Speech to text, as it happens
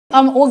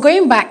We're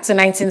going back to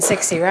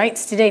 1960, right?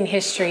 Today in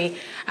history,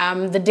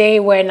 the day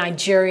where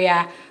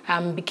Nigeria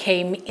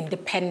became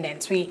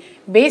independent. We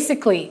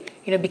basically,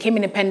 became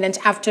independent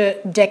after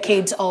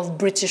decades of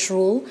British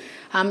rule.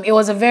 It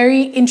was a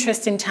very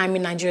interesting time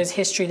in Nigeria's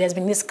history. There's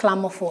been this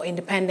clamor for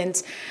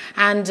independence,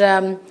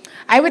 and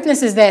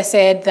eyewitnesses there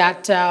said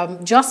that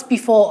just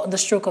before the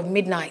stroke of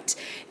midnight,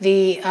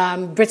 the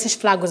British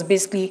flag was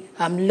basically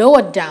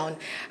lowered down,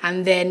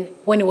 and then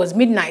when it was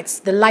midnight,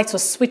 the lights were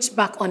switched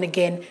back on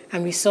again,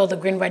 and we saw the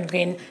green, white,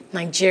 green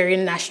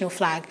Nigerian national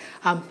flag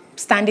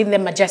standing there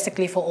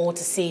majestically for all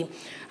to see.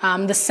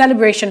 The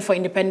celebration for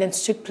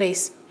independence took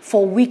place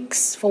for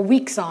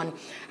weeks on,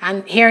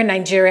 and here in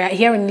Nigeria,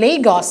 here in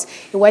Lagos,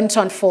 it went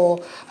on for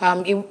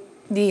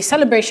the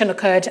celebration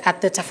occurred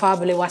at the Tafawa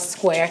Balewa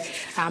Square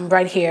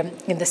right here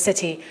in the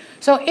city.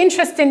 So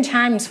interesting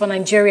times for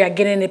Nigeria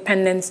getting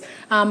independence.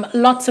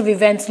 Lots of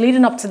events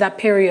leading up to that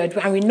period.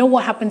 And we know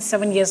what happened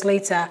 7 years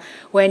later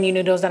when,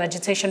 there was an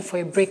agitation for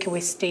a breakaway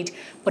state.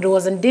 But it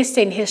was in this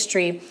day in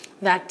history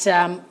that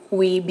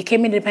we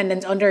became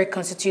independent under a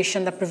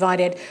constitution that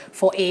provided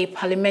for a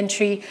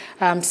parliamentary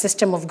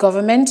system of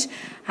government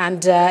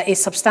and a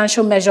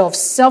substantial measure of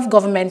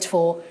self-government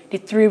for the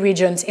 3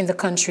 regions in the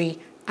country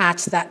at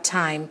that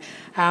time.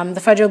 The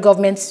federal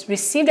government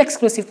received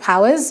exclusive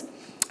powers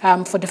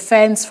for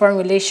defense, foreign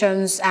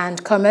relations,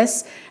 and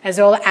commerce, as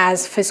well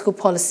as fiscal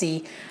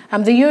policy.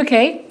 The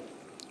UK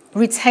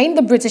retained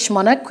the British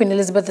monarch, Queen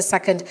Elizabeth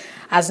II,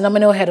 as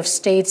nominal head of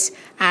state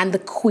and the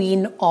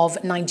Queen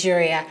of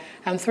Nigeria.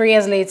 3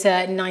 years later,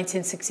 in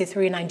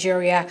 1963,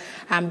 Nigeria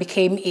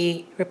became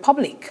a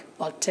republic.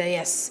 But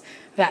yes,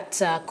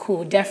 that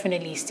coup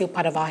definitely still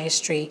part of our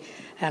history,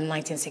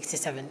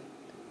 1967.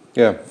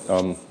 Yeah,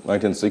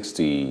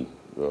 1960,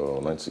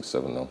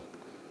 1967 now.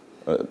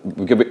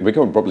 We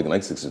became a republic in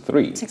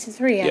 1963.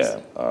 63,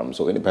 yes. Yeah,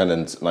 so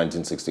independence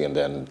 1960 and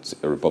then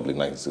a republic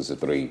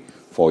 1963.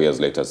 4 years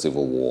later,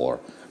 civil war.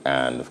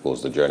 And of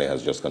course, the journey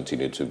has just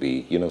continued to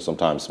be,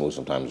 sometimes smooth,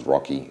 sometimes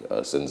rocky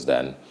since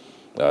then.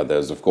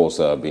 There's, of course,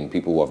 been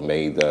people who have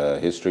made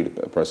history,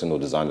 the person who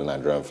designed the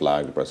Nigerian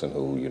flag, the person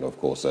who, of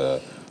course,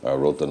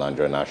 wrote the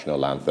Nigerian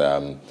national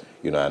anthem,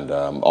 and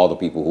all the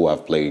people who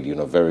have played,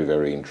 very,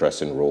 very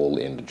interesting role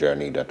in the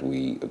journey that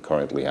we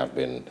currently have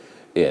been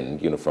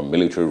in, from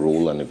military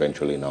rule and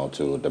eventually now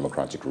to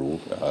democratic rule.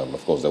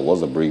 Of course, there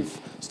was a brief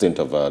stint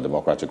of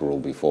democratic rule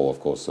before. Of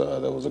course,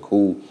 there was a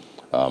coup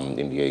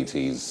in the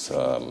 80s.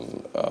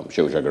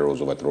 Shehu Shagari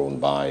was overthrown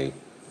by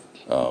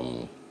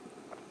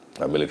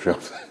a military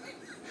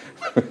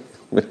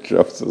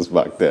officers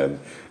back then,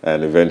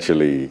 and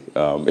eventually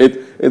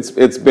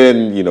it's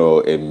been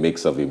a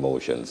mix of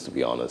emotions, to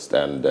be honest.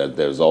 And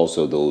there's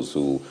also those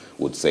who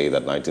would say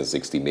that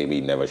 1960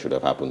 maybe never should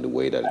have happened the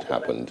way that it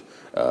happened.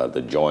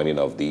 The joining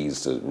of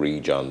these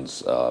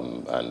regions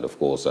and of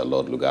course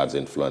Lord Lugard's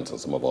influence and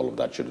some of all of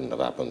that shouldn't have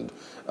happened.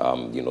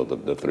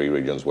 The 3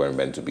 regions weren't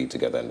meant to be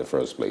together in the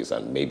first place,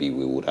 and maybe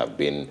we would have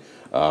been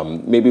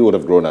maybe would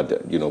have grown at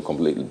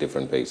completely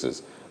different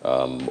paces.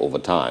 Over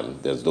time.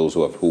 There's those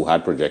who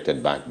had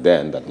projected back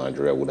then that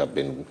Nigeria would have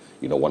been,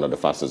 one of the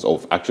fastest,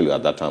 actually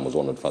at that time was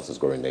one of the fastest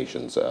growing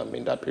nations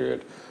in that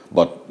period.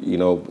 But,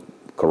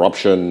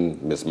 corruption,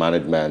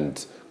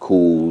 mismanagement,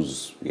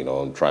 coups,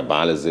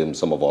 tribalism,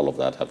 some of all of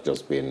that have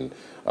just been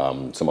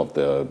some of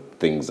the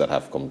things that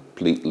have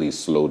completely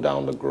slowed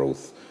down the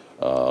growth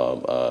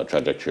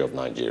trajectory of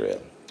Nigeria.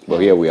 But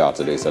here we are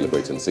today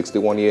celebrating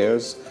 61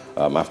 years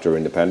after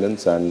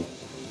independence, and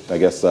I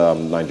guess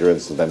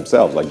Nigerians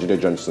themselves, like Jide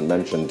Johnson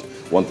mentioned,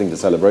 one thing to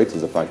celebrate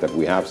is the fact that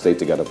we have stayed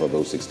together for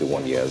those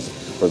 61 years.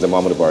 President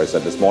Muhammadu Buhari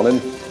said this morning,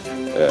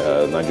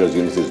 Nigeria's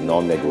unity is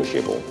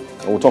non-negotiable.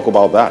 And we'll talk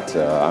about that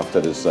after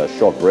this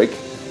short break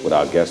with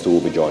our guest who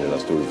will be joining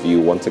us to review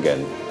once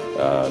again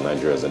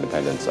Nigeria's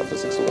independence after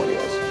 61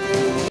 years.